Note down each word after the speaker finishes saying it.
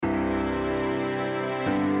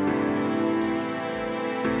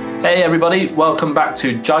Hey everybody, welcome back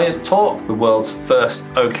to Giant Talk, the world's first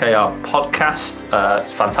OKR podcast.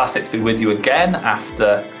 It's fantastic to be with you again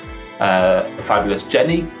after the fabulous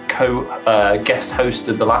Jenny guest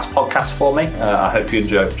hosted the last podcast for me. I hope you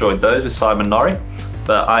enjoyed those with Simon Norrie.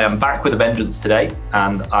 But I am back with a vengeance today,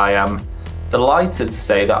 and I am delighted to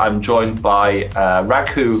say that I'm joined by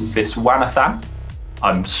Raghu Viswanathan.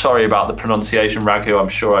 I'm sorry about the pronunciation, Raghu. I'm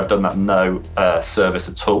sure I've done that no service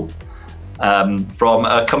at all. From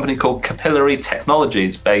a company called Capillary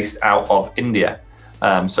Technologies based out of India.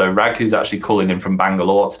 So Raghu's actually calling in from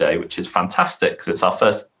Bangalore today, which is fantastic because it's our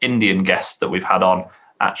first Indian guest that we've had on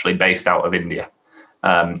actually based out of India.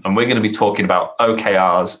 And we're going to be talking about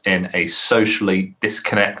OKRs in a socially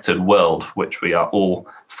disconnected world, which we are all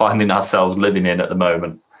finding ourselves living in at the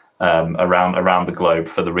moment around the globe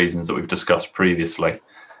for the reasons that we've discussed previously.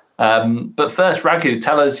 But first, Raghu,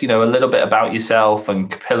 tell us, a little bit about yourself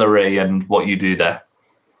and Capillary and what you do there.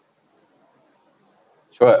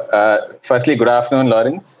 Sure. Firstly, good afternoon,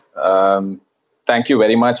 Lawrence. Thank you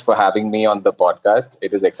very much for having me on the podcast.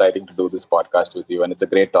 It is exciting to do this podcast with you, and it's a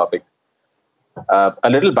great topic. A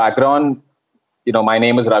little background, my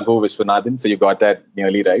name is Raghu Viswanathan, so you got that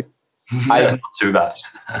nearly right. Not too bad.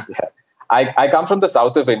 I come from the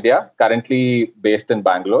south of India, currently based in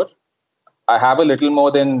Bangalore. I have a little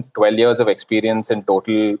more than 12 years of experience in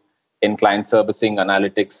total in client servicing,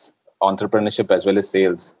 analytics, entrepreneurship, as well as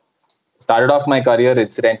sales. Started off my career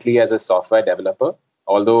incidentally as a software developer,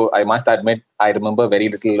 although I must admit I remember very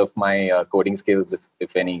little of my coding skills,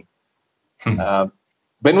 if any.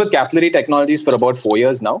 Been with Capillary Technologies for about 4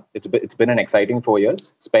 years now. It's been an exciting 4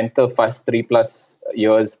 years. Spent the first 3+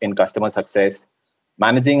 years in customer success,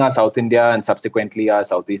 managing our South India and subsequently our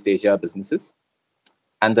Southeast Asia businesses.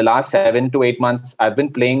 And the last 7 to 8 months, I've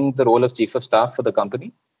been playing the role of chief of staff for the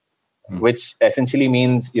company, which essentially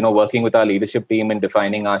means, working with our leadership team in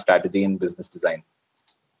defining our strategy and business design.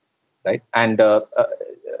 Right. And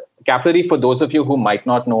Capillary, for those of you who might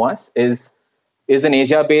not know us, is an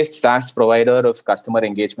Asia-based SaaS provider of customer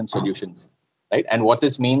engagement solutions. Right. And what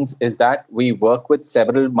this means is that we work with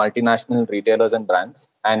several multinational retailers and brands,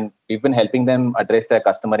 and we've been helping them address their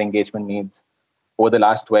customer engagement needs over the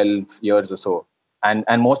last 12 years or so.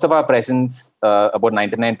 And most of our presence, about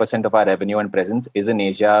 99% of our revenue and presence is in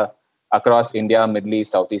Asia, across India, Middle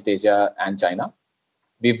East, Southeast Asia, and China.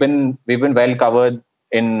 We've been well covered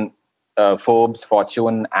in Forbes,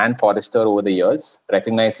 Fortune, and Forrester over the years,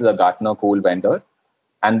 recognized as a Gartner Cool vendor.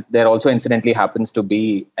 And there also incidentally happens to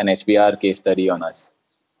be an HBR case study on us.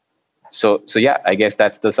 So yeah, I guess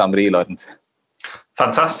that's the summary, Lawrence.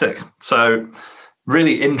 Fantastic. So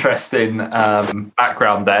really interesting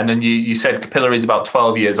background then. And you said Capillary is about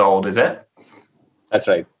 12 years old, is it? That's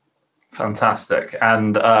right. Fantastic.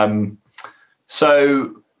 And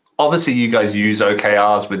so obviously you guys use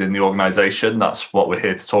OKRs within the organization. That's what we're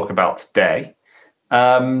here to talk about today.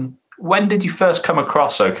 When did you first come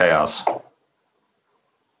across OKRs?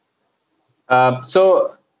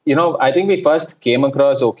 I think we first came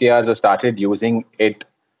across OKRs or started using it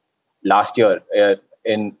last year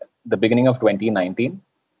in the beginning of 2019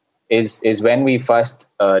 is when we first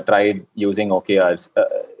tried using OKRs.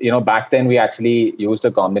 Back then we actually used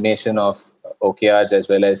a combination of OKRs as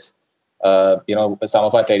well as, some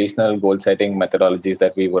of our traditional goal setting methodologies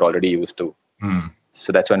that we were already used to.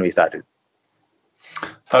 So that's when we started.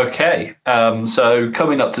 Okay. So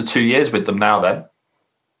coming up to 2 years with them now then?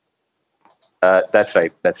 That's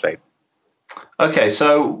right. Okay,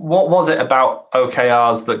 so what was it about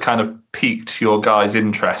OKRs that kind of piqued your guys'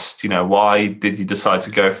 interest? Why did you decide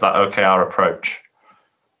to go for that OKR approach?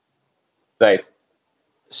 Right.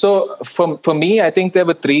 So for me, I think there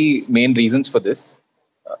were 3 main reasons for this.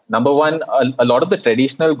 Number one, a lot of the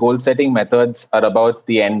traditional goal setting methods are about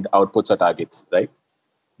the end outputs or targets, right?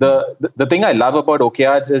 The thing I love about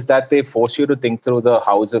OKRs is that they force you to think through the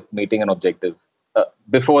hows of meeting an objective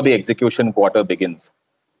before the execution quarter begins.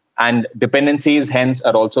 And dependencies, hence,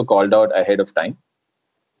 are also called out ahead of time.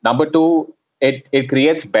 Number 2, it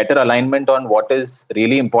creates better alignment on what is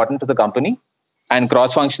really important to the company, and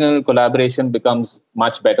cross-functional collaboration becomes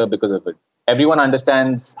much better because of it. Everyone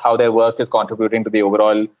understands how their work is contributing to the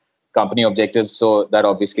overall company objectives, so that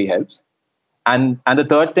obviously helps. And the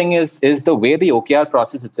third thing is the way the OKR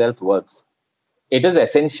process itself works. It is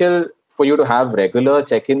essential for you to have regular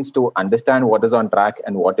check-ins to understand what is on track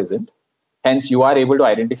and what isn't. Hence, you are able to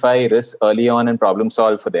identify risks early on and problem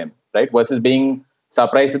solve for them, right? Versus being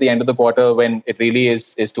surprised at the end of the quarter when it really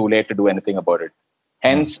is too late to do anything about it.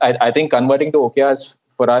 Hence, I think converting to OKRs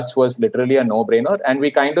for us was literally a no-brainer. And we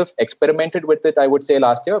kind of experimented with it, I would say,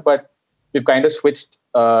 last year. But we've kind of switched,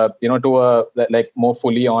 to a like more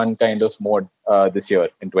fully on kind of mode this year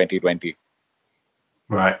in 2020.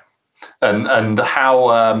 Right. And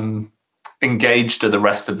how engaged are the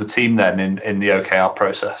rest of the team then in the OKR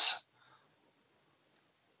process?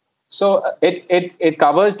 So it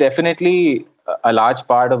covers definitely a large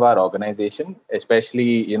part of our organization,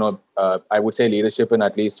 especially I would say leadership in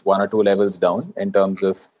at least one or two levels down in terms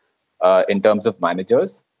of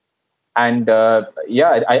managers. And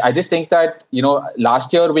I just think that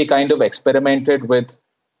last year we kind of experimented with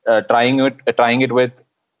trying it with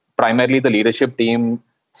primarily the leadership team,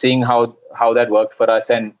 seeing how that worked for us.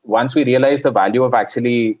 And once we realized the value of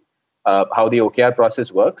actually how the OKR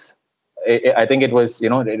process works, I think it was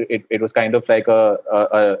it was kind of like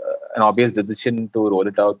an obvious decision to roll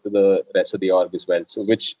it out to the rest of the org as well. So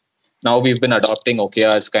which now we've been adopting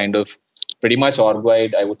OKRs kind of pretty much org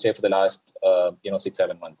wide, I would say, for the last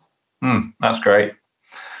 6-7 months. That's great.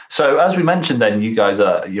 So as we mentioned, then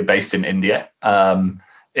you're based in India.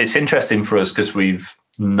 It's interesting for us because we've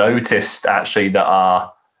noticed actually that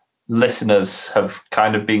our listeners have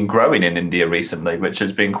kind of been growing in India recently, which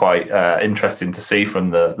has been quite interesting to see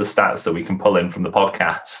from the stats that we can pull in from the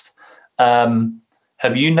podcast.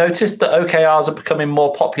 Have you noticed that OKRs are becoming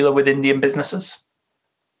more popular with Indian businesses?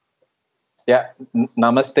 Yeah,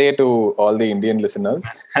 namaste to all the Indian listeners.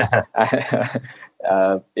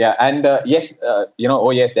 Yes,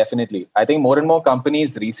 yes, definitely. I think more and more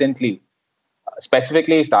companies recently,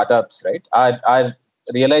 specifically startups, right, are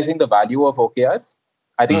realizing the value of OKRs.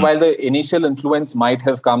 I think while the initial influence might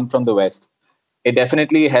have come from the West, it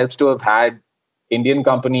definitely helps to have had Indian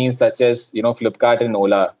companies such as Flipkart and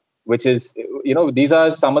Ola, which is these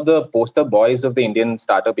are some of the poster boys of the Indian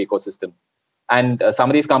startup ecosystem. And some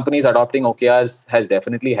of these companies adopting OKRs has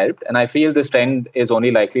definitely helped. And I feel this trend is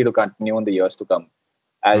only likely to continue in the years to come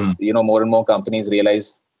as, more and more companies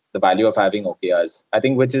realize the value of having OKRs. I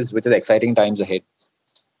think which is exciting times ahead.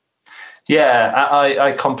 Yeah,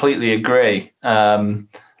 I completely agree. And,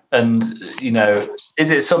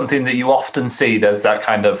 is it something that you often see there's that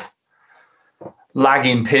kind of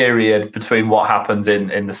lagging period between what happens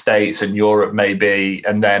in the States and Europe maybe,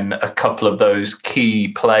 and then a couple of those key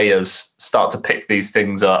players start to pick these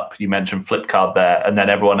things up? You mentioned Flipkart there, and then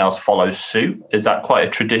everyone else follows suit. Is that quite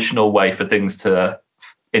a traditional way for things to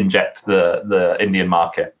inject the Indian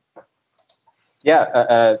market?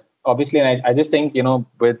 Yeah, obviously. And I just think,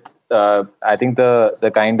 with I think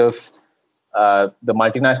the kind of the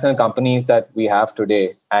multinational companies that we have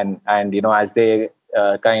today and as they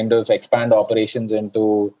kind of expand operations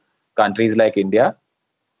into countries like India.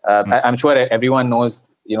 I'm sure everyone knows,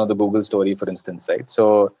 the Google story, for instance, right?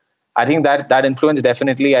 So I think that influence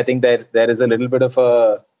definitely, I think that there is a little bit of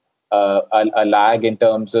a lag in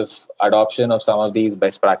terms of adoption of some of these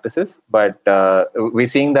best practices, but we're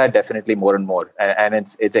seeing that definitely more and more. And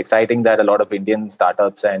it's exciting that a lot of Indian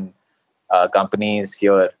startups and companies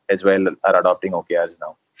here as well are adopting OKRs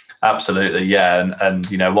now. Absolutely, yeah, and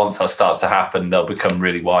once that starts to happen, they'll become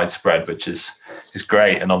really widespread, which is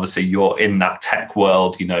great. And obviously, you're in that tech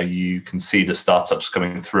world. You can see the startups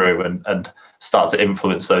coming through and start to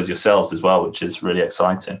influence those yourselves as well, which is really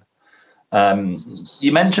exciting.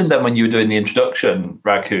 You mentioned then when you were doing the introduction,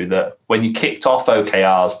 Raghu, that when you kicked off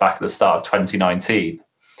OKRs back at the start of 2019,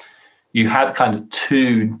 you had kind of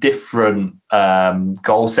two different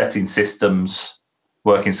goal-setting systems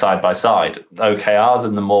working side by side, OKRs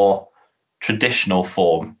in the more traditional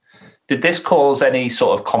form. Did this cause any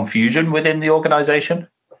sort of confusion within the organization?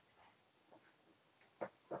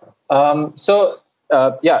 Earlier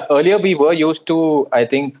we were used to, I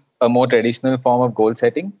think, a more traditional form of goal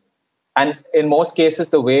setting. And in most cases,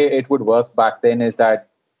 the way it would work back then is that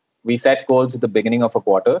we set goals at the beginning of a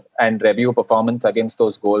quarter and review performance against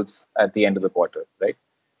those goals at the end of the quarter, right?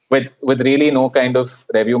 With really no kind of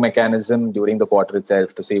review mechanism during the quarter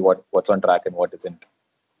itself to see what's on track and what isn't.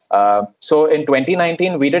 So in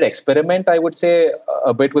 2019, we did experiment, I would say,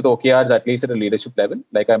 a bit with OKRs, at least at a leadership level,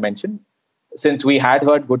 like I mentioned, since we had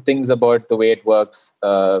heard good things about the way it works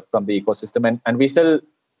from the ecosystem. And we still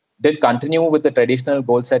did continue with the traditional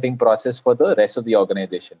goal setting process for the rest of the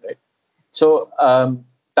organization, right? So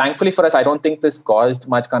thankfully for us, I don't think this caused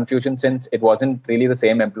much confusion since it wasn't really the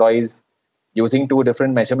same employees using two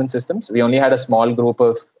different measurement systems. We only had a small group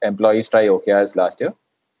of employees try OKRs last year.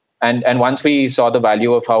 And once we saw the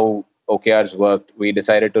value of how OKRs worked, we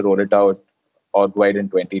decided to roll it out org-wide in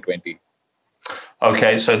 2020.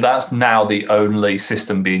 Okay, so that's now the only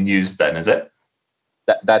system being used then, is it?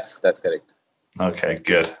 That's correct. Okay,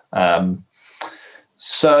 good.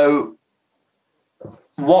 So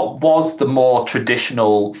what was the more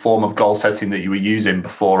traditional form of goal setting that you were using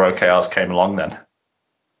before OKRs came along then?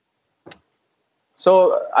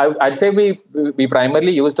 So I'd say we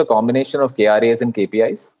primarily used a combination of KRAs and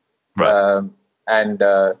KPIs. Right.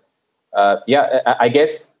 I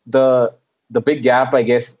guess the big gap, I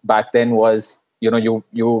guess, back then was, you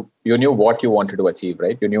knew what you wanted to achieve,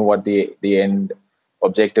 right? You knew what the end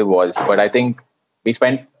objective was. But I think we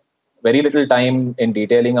spent very little time in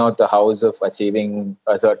detailing out the hows of achieving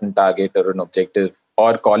a certain target or an objective,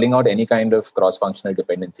 or calling out any kind of cross-functional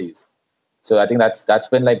dependencies. So I think that's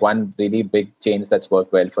been like one really big change that's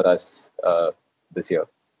worked well for us this year.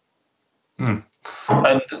 And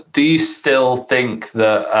do you still think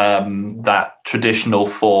that that traditional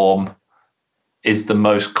form is the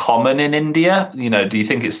most common in India? Do you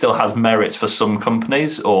think it still has merits for some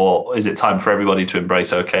companies, or is it time for everybody to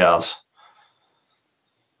embrace OKRs?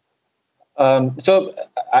 So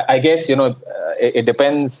I guess, it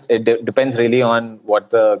depends. It depends really on what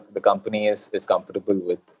the company is comfortable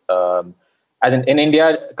with. As in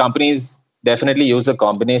India, companies definitely use a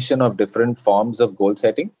combination of different forms of goal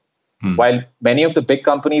setting. While many of the big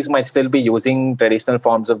companies might still be using traditional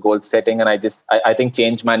forms of goal setting, and I think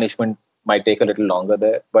change management might take a little longer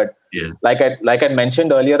there. But like I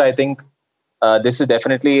mentioned earlier, I think this is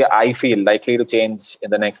definitely, I feel, likely to change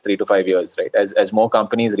in the next 3 to 5 years, right? As more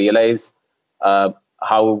companies realize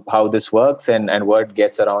how this works and word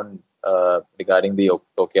gets around regarding the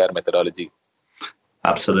OKR methodology.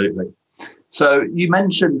 Absolutely. So you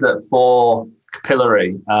mentioned that for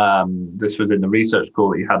Capillary, this was in the research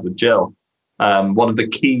call that you had with Jill. One of the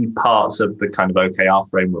key parts of the kind of OKR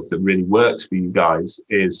framework that really works for you guys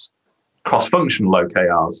is cross-functional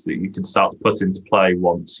OKRs that you can start to put into play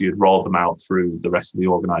once you'd roll them out through the rest of the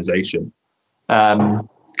organization. Can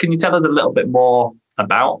you tell us a little bit more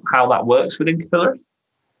about how that works within Capillary?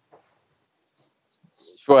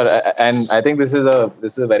 Sure, and I think this is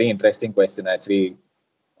a very interesting question, actually.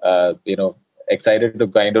 Excited to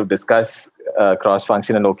kind of discuss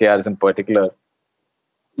cross-functional OKRs in particular.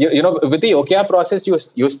 With the OKR process,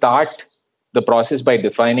 you start the process by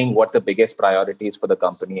defining what the biggest priorities for the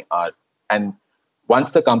company are. And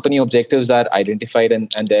once the company objectives are identified and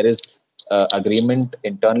there is agreement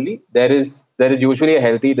internally, there is usually a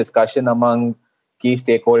healthy discussion among key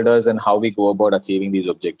stakeholders and how we go about achieving these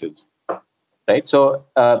objectives. Right. So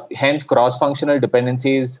hence cross-functional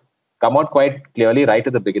dependencies come out quite clearly right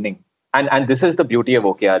at the beginning. And this is the beauty of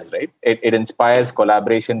OKRs, right? It inspires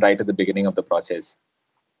collaboration right at the beginning of the process.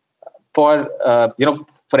 For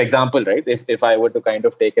example, right, if I were to kind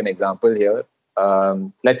of take an example here,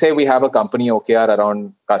 let's say we have a company OKR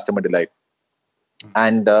around customer delight.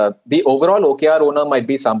 And the overall OKR owner might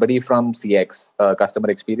be somebody from CX, customer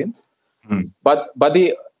experience. But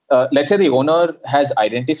the let's say the owner has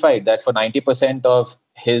identified that for 90% of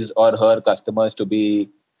his or her customers to be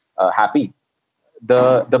happy,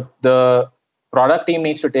 the product team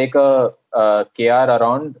needs to take a care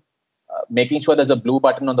around making sure there's a blue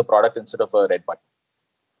button on the product instead of a red button,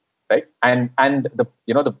 right? And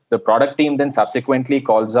the product team then subsequently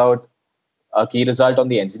calls out a key result on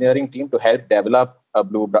the engineering team to help develop a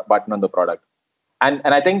blue button on the product, and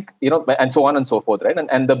I think and so on and so forth, right?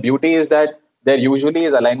 And the beauty is that there usually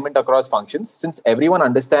is alignment across functions, since everyone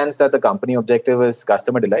understands that the company objective is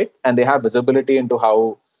customer delight, and they have visibility into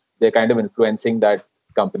how they're kind of influencing that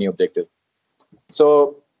company objective.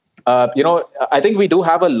 So, I think we do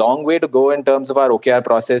have a long way to go in terms of our OKR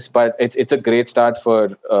process, but it's a great start for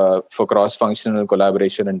cross-functional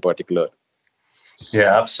collaboration in particular.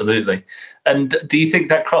 Yeah, absolutely. And do you think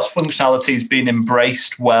that cross-functionality has been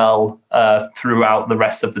embraced well throughout the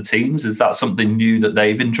rest of the teams? Is that something new that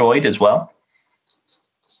they've enjoyed as well?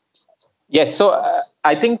 Yes. So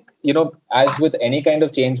I think, as with any kind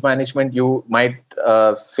of change management, you might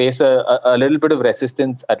face a little bit of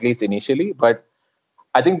resistance, at least initially. But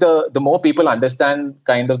I think the more people understand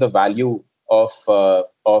kind of the value of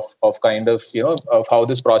kind of, of how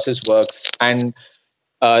this process works. And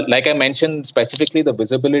like I mentioned, specifically the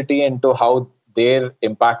visibility into how they're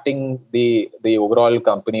impacting the overall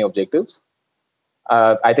company objectives.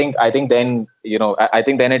 I think then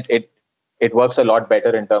it works a lot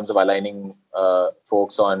better in terms of aligning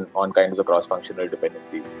folks on kind of the cross-functional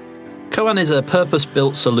dependencies. Koan is a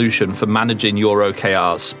purpose-built solution for managing your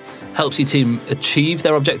OKRs. Helps your team achieve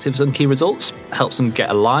their objectives and key results, helps them get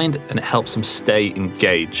aligned, and it helps them stay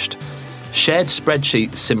engaged. Shared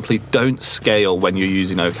spreadsheets simply don't scale when you're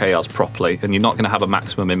using OKRs properly, and you're not going to have a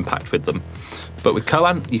maximum impact with them. But with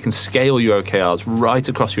Koan, you can scale your OKRs right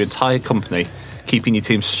across your entire company, keeping your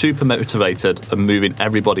team super motivated and moving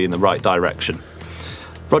everybody in the right direction.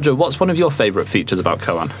 Roger, what's one of your favourite features about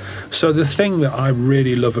Koan? So the thing that I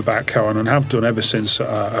really love about Koan, and have done ever since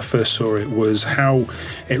I first saw it, was how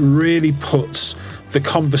it really puts the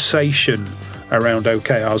conversation around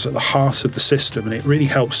OKRs at the heart of the system, and it really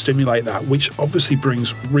helps stimulate that, which obviously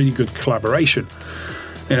brings really good collaboration.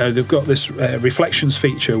 They've got this reflections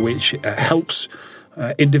feature which helps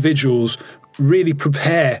individuals really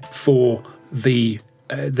prepare for the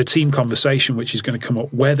team conversation which is going to come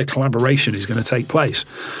up, where the collaboration is going to take place.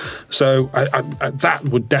 So that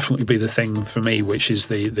would definitely be the thing for me, which is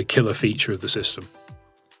the killer feature of the system.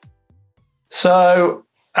 So,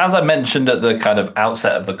 as I mentioned at the kind of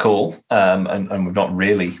outset of the call, and we've not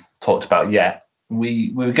really talked about yet,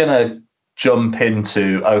 we were going to jump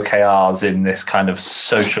into OKRs in this kind of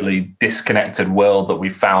socially disconnected world that we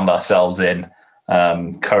found ourselves in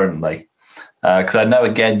currently. Because I know,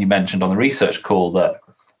 again, you mentioned on the research call that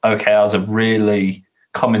OKRs have really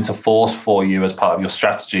come into force for you as part of your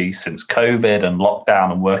strategy since COVID and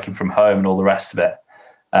lockdown and working from home and all the rest of it,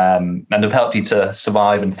 and have helped you to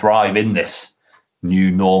survive and thrive in this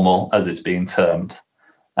new normal, as it's being termed.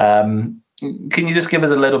 Can you just give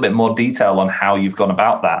us a little bit more detail on how you've gone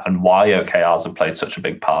about that and why OKRs have played such a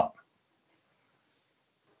big part?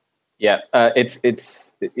 Yeah,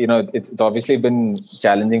 it's obviously been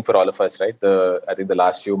challenging for all of us, right? I think the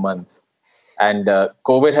last few months, and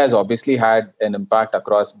COVID has obviously had an impact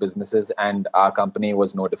across businesses, and our company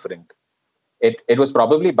was no different. It was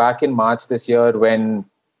probably back in March this year when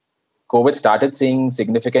COVID started seeing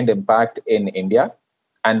significant impact in India,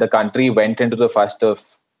 and the country went into the first of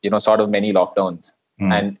sort of many lockdowns,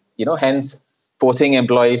 and hence forcing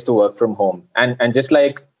employees to work from home. And just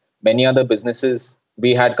like many other businesses,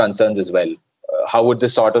 we had concerns as well. How would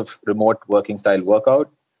this sort of remote working style work out?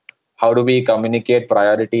 How do we communicate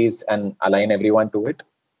priorities and align everyone to it?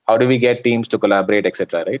 How do we get teams to collaborate,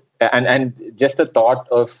 etc. Right? And just the thought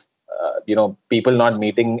of people not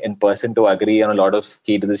meeting in person to agree on a lot of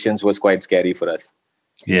key decisions was quite scary for us.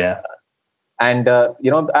 Yeah. And,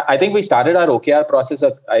 I think we started our OKR process,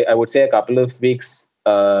 I would say, a couple of weeks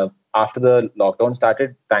after the lockdown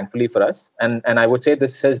started, thankfully for us. And I would say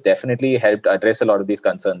this has definitely helped address a lot of these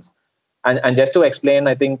concerns. And just to explain,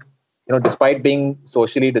 I think, despite being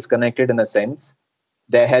socially disconnected in a sense,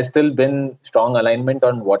 there has still been strong alignment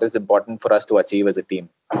on what is important for us to achieve as a team,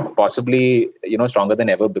 possibly, stronger than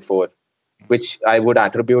ever before, which I would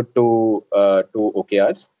attribute to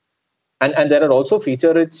OKRs. And there are also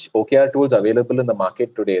feature-rich OKR tools available in the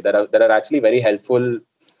market today that are actually very helpful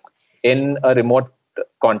in a remote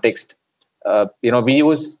context. We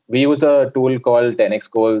use a tool called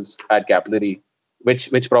 10x Goals at Capillary,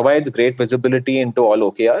 which provides great visibility into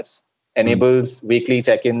all OKRs, enables weekly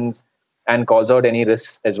check-ins, and calls out any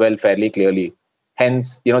risks as well fairly clearly.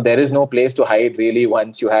 Hence, there is no place to hide really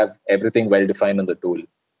once you have everything well defined on the tool,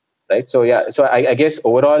 right? So I guess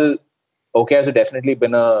overall, OKRs have definitely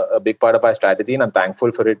been a big part of our strategy, and I'm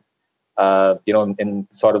thankful for it, in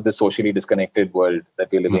sort of the socially disconnected world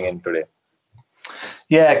that we're living in today.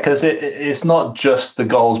 Yeah, because it's not just the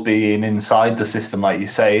goals being inside the system, like you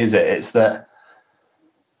say, is it? It's that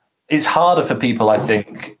it's harder for people, I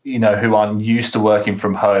think, who aren't used to working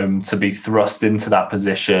from home to be thrust into that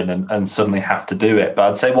position and suddenly have to do it. But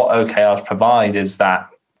I'd say what OKRs provide is that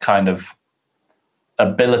kind of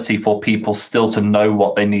ability for people still to know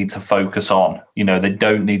what they need to focus on. They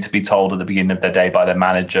don't need to be told at the beginning of their day by their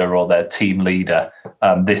manager or their team leader,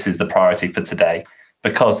 this is the priority for today,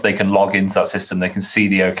 because they can log into that system. They can see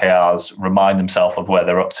the OKRs, remind themselves of where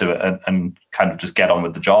they're up to and kind of just get on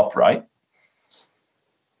with the job, right?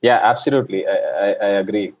 Yeah, absolutely. I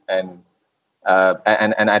agree. And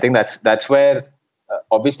I think that's where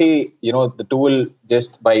obviously, the tool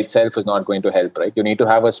just by itself is not going to help, right? You need to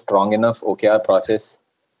have a strong enough OKR process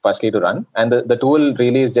firstly to run. And the tool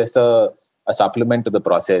really is just a supplement to the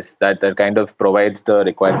process that kind of provides the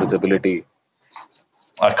required visibility.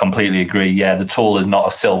 I completely agree. Yeah, the tool is not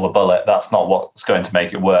a silver bullet. That's not what's going to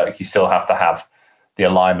make it work. You still have to have the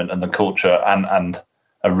alignment and the culture and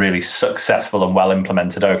a really successful and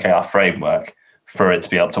well-implemented OKR framework for it to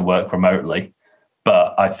be able to work remotely.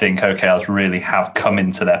 But I think OKRs really have come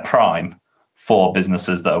into their prime for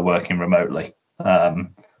businesses that are working remotely.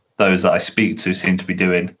 Those that I speak to seem to be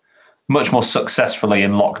doing much more successfully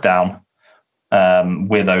in lockdown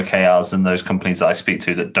with OKRs than those companies that I speak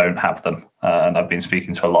to that don't have them. And I've been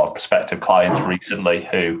speaking to a lot of prospective clients recently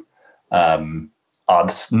who are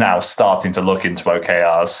now starting to look into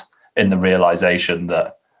OKRs in the realization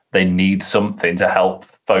that they need something to help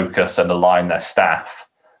focus and align their staff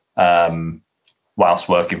whilst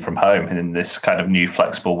working from home in this kind of new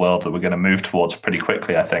flexible world that we're going to move towards pretty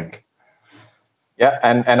quickly, I think. Yeah,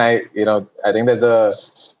 and I think there's a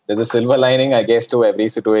silver lining, I guess, to every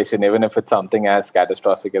situation, even if it's something as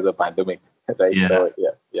catastrophic as a pandemic, right? Yeah. So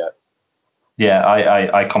yeah. Yeah,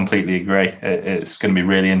 I completely agree. It's going to be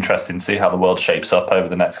really interesting to see how the world shapes up over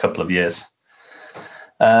the next couple of years.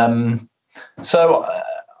 So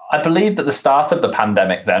I believe that the start of the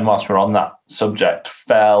pandemic then, whilst we're on that subject,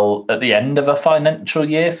 fell at the end of a financial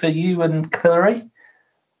year for you and Capillary.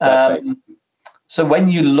 That's right. So when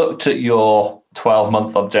you looked at your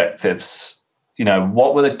 12-month objectives,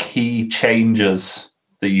 what were the key changes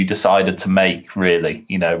that you decided to make, really,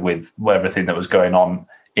 with everything that was going on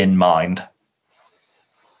in mind?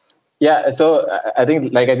 Yeah, so I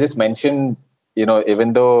think, like I just mentioned,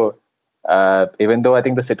 even though I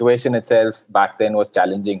think the situation itself back then was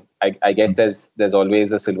challenging, I guess there's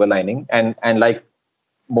always a silver lining, and like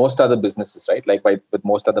most other businesses, right? Like with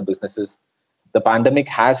most other businesses, the pandemic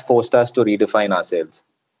has forced us to redefine ourselves.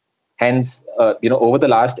 Hence, over the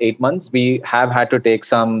last 8 months, we have had to take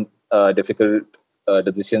some difficult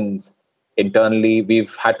decisions internally.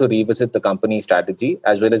 We've had to revisit the company strategy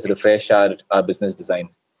as well as refresh our business design.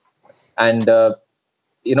 And,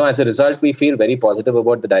 as a result, we feel very positive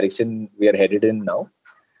about the direction we are headed in now.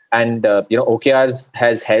 And, OKRs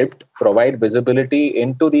has helped provide visibility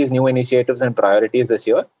into these new initiatives and priorities this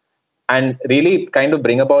year, and really kind of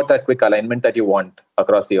bring about that quick alignment that you want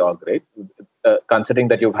across the org, right? Considering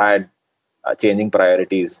that you've had changing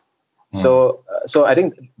priorities. So I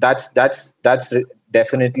think that's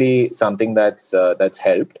definitely something that's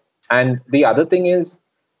helped. And the other thing is,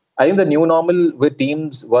 I think the new normal with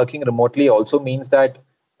teams working remotely also means that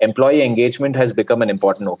employee engagement has become an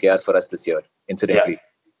important OKR for us this year, incidentally. Yeah.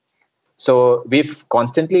 So we've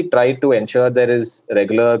constantly tried to ensure there is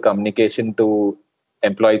regular communication to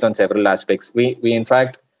employees on several aspects. We in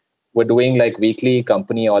fact were doing like weekly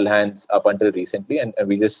company all hands up until recently, and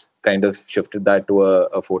we just kind of shifted that to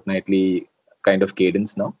a fortnightly kind of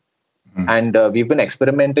cadence now. Mm-hmm. And we've been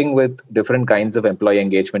experimenting with different kinds of employee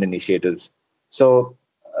engagement initiatives. So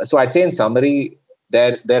I'd say in summary,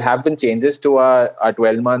 there have been changes to our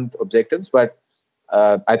 12-month objectives, but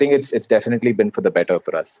I think it's definitely been for the better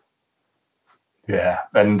for us. Yeah,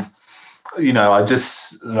 and I was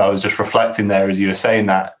just reflecting there as you were saying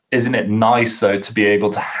that. Isn't it nice though to be able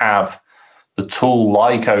to have the tool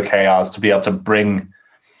like OKRs to be able to bring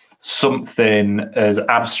something as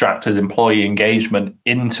abstract as employee engagement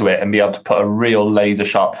into it and be able to put a real laser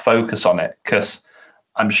sharp focus on it? Because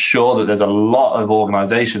I'm sure that there's a lot of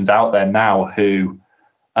organizations out there now who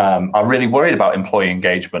are really worried about employee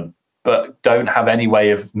engagement, but don't have any way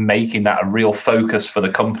of making that a real focus for the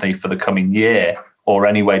company for the coming year, or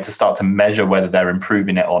any way to start to measure whether they're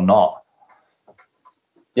improving it or not.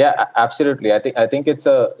 Yeah, absolutely. I think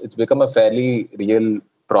it's become a fairly real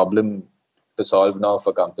problem to solve now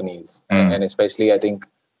for companies, and especially I think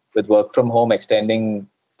with work from home extending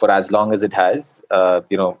for as long as it has,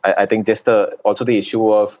 I think just also the issue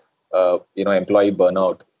of employee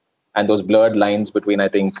burnout and those blurred lines between, I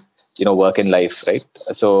think, work and life, right?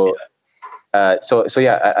 So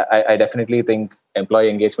I definitely think employee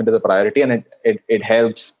engagement is a priority, and it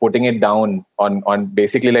helps putting it down on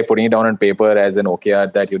basically like putting it down on paper as an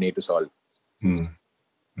OKR that you need to solve.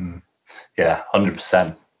 Yeah,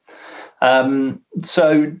 100%.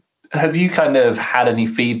 So have you kind of had any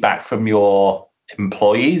feedback from your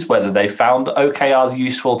employees, whether they found OKRs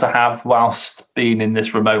useful to have whilst being in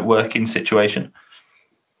this remote working situation?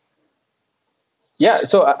 Yeah,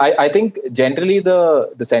 so I think generally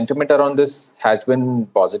the sentiment around this has been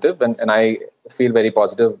positive, and I feel very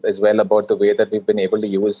positive as well about the way that we've been able to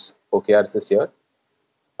use OKRs this year.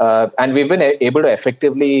 And we've been able to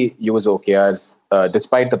effectively use OKRs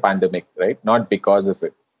despite the pandemic, right? Not because of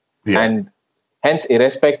it. Yeah. And hence,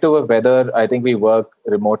 irrespective of whether I think we work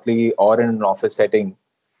remotely or in an office setting,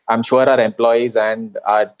 I'm sure our employees and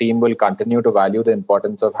our team will continue to value the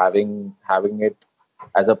importance of having it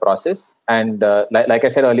as a process. And like I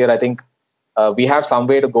said earlier, I think we have some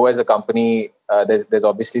way to go as a company. There's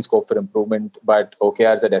obviously scope for improvement, but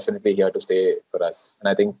OKRs are definitely here to stay for us. And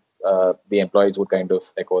I think the employees would kind of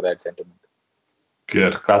echo that sentiment.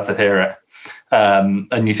 Good. Glad to hear it.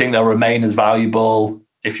 And you think they'll remain as valuable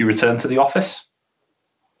if you return to the office?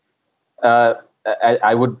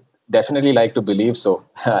 I would definitely like to believe so.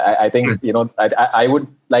 I think, I would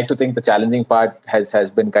like to think the challenging part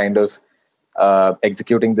has been kind of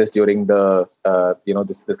executing this during the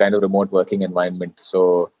this kind of remote working environment.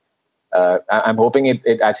 So I'm hoping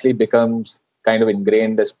it actually becomes kind of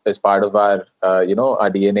ingrained as part of our our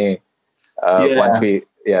DNA once we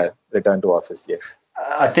return to office. Yes,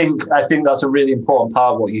 I think that's a really important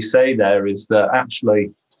part of what you say there, is that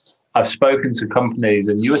actually I've spoken to companies,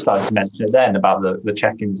 and you were starting to mention it then about the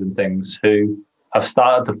check-ins and things, who have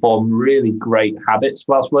started to form really great habits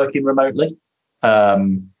whilst working remotely.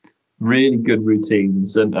 really good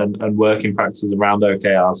routines and working practices around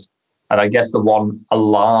OKRs. And I guess the one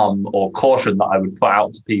alarm or caution that I would put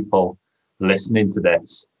out to people listening to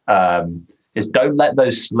this is don't let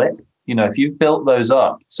those slip. If you've built those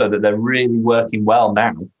up so that they're really working well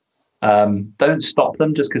now, don't stop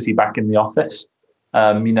them just because you're back in the office.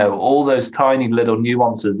 All those tiny little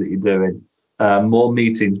nuances that you're doing, more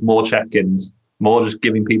meetings, more check-ins, more just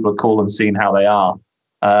giving people a call and seeing how they are.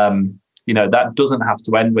 That doesn't have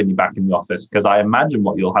to end when you're back in the office, because I imagine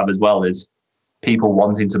what you'll have as well is people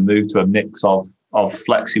wanting to move to a mix of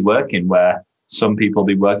flexi working, where some people will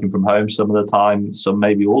be working from home some of the time, some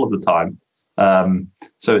maybe all of the time.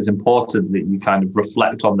 So it's important that you kind of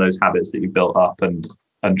reflect on those habits that you built up and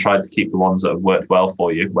try to keep the ones that have worked well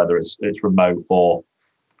for you, whether it's remote or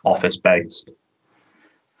office based.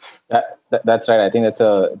 That's right. I think it's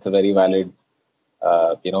a very valid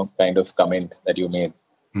kind of comment that you made.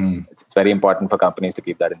 It's very important for companies to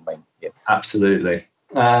keep that in mind. Yes, absolutely.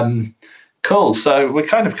 Cool. So we're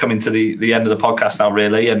kind of coming to the end of the podcast now,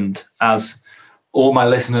 really. And as all my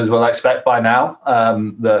listeners will expect by now,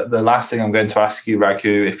 the last thing I'm going to ask you,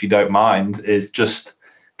 Raghu, if you don't mind, is just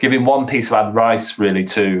giving one piece of advice really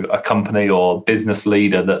to a company or business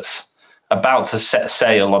leader that's about to set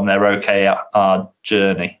sail on their OKR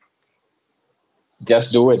journey.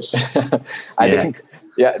 Just do it. I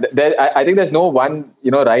think there's no one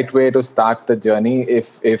right way to start the journey.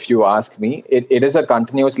 If you ask me, it is a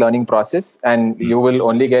continuous learning process, and you will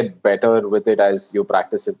only get better with it as you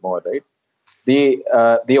practice it more. Right.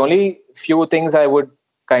 The only few things I would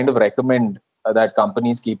kind of recommend that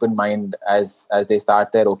companies keep in mind as they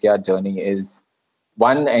start their OKR journey is,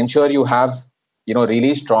 one, ensure you have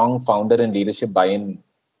really strong founder and leadership buy-in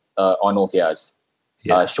on OKRs.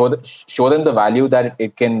 Yeah. Show them the value that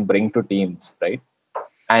it can bring to teams, right?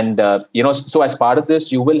 And so as part of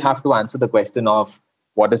this, you will have to answer the question of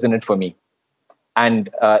what is in it for me. And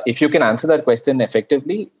if you can answer that question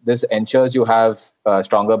effectively, this ensures you have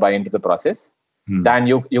stronger buy-in to the process than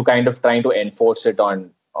you kind of trying to enforce it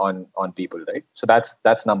on people, right? So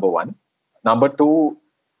that's number one. Number two,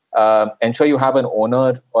 ensure you have an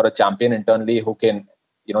owner or a champion internally who can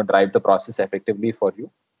drive the process effectively for you.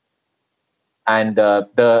 And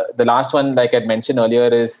the last one, like I mentioned earlier,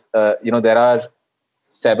 is there are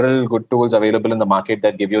several good tools available in the market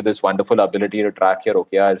that give you this wonderful ability to track your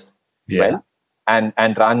OKRs well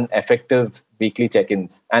and run effective weekly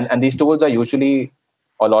check-ins. And these tools are usually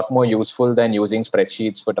a lot more useful than using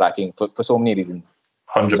spreadsheets for tracking for so many reasons.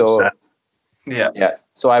 100%. Yeah.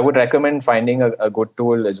 So I would recommend finding a good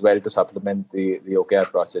tool as well to supplement the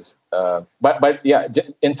OKR process. But yeah,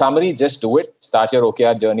 in summary, just do it. Start your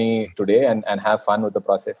OKR journey today and have fun with the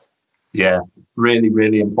process. Yeah, really,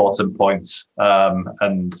 really important points.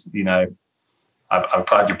 And, I'm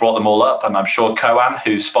glad you brought them all up. And I'm sure Koan,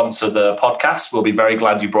 who sponsored the podcast, will be very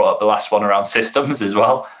glad you brought up the last one around systems as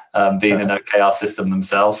well, being an OKR system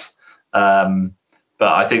themselves.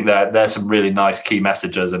 But I think there's some really nice key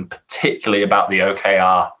messages, and particularly about the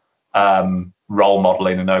OKR role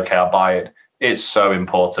modeling and OKR buy-in. It's so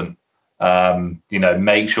important.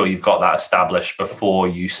 Make sure you've got that established before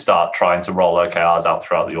you start trying to roll OKRs out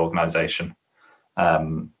throughout the organization.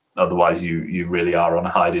 Otherwise, you really are on a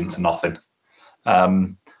hide into nothing.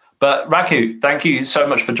 But Raghu, thank you so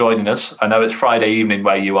much for joining us. I know it's Friday evening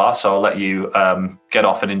where you are, so I'll let you get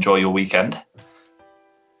off and enjoy your weekend.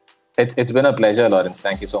 It's been a pleasure, Lawrence.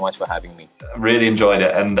 Thank you so much for having me. Really enjoyed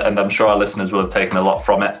it, and I'm sure our listeners will have taken a lot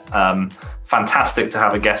from it. Fantastic to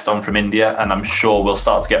have a guest on from India, and I'm sure we'll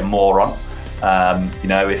start to get more on.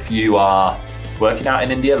 If you are working out in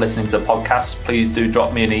India, listening to podcasts, please do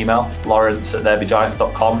drop me an email,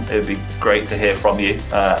 lawrence@therebegiants.com. It would be great to hear from you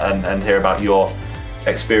and hear about your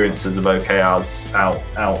experiences of OKRs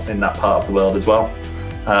out in that part of the world as well.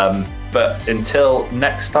 But until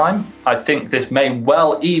next time, I think this may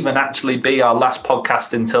well even actually be our last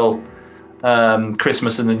podcast until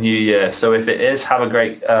Christmas and the New Year. So if it is, have a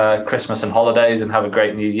great Christmas and holidays, and have a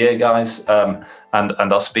great New Year, guys. And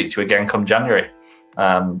I'll speak to you again come January.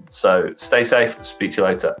 So stay safe. Speak to you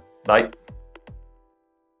later. Bye.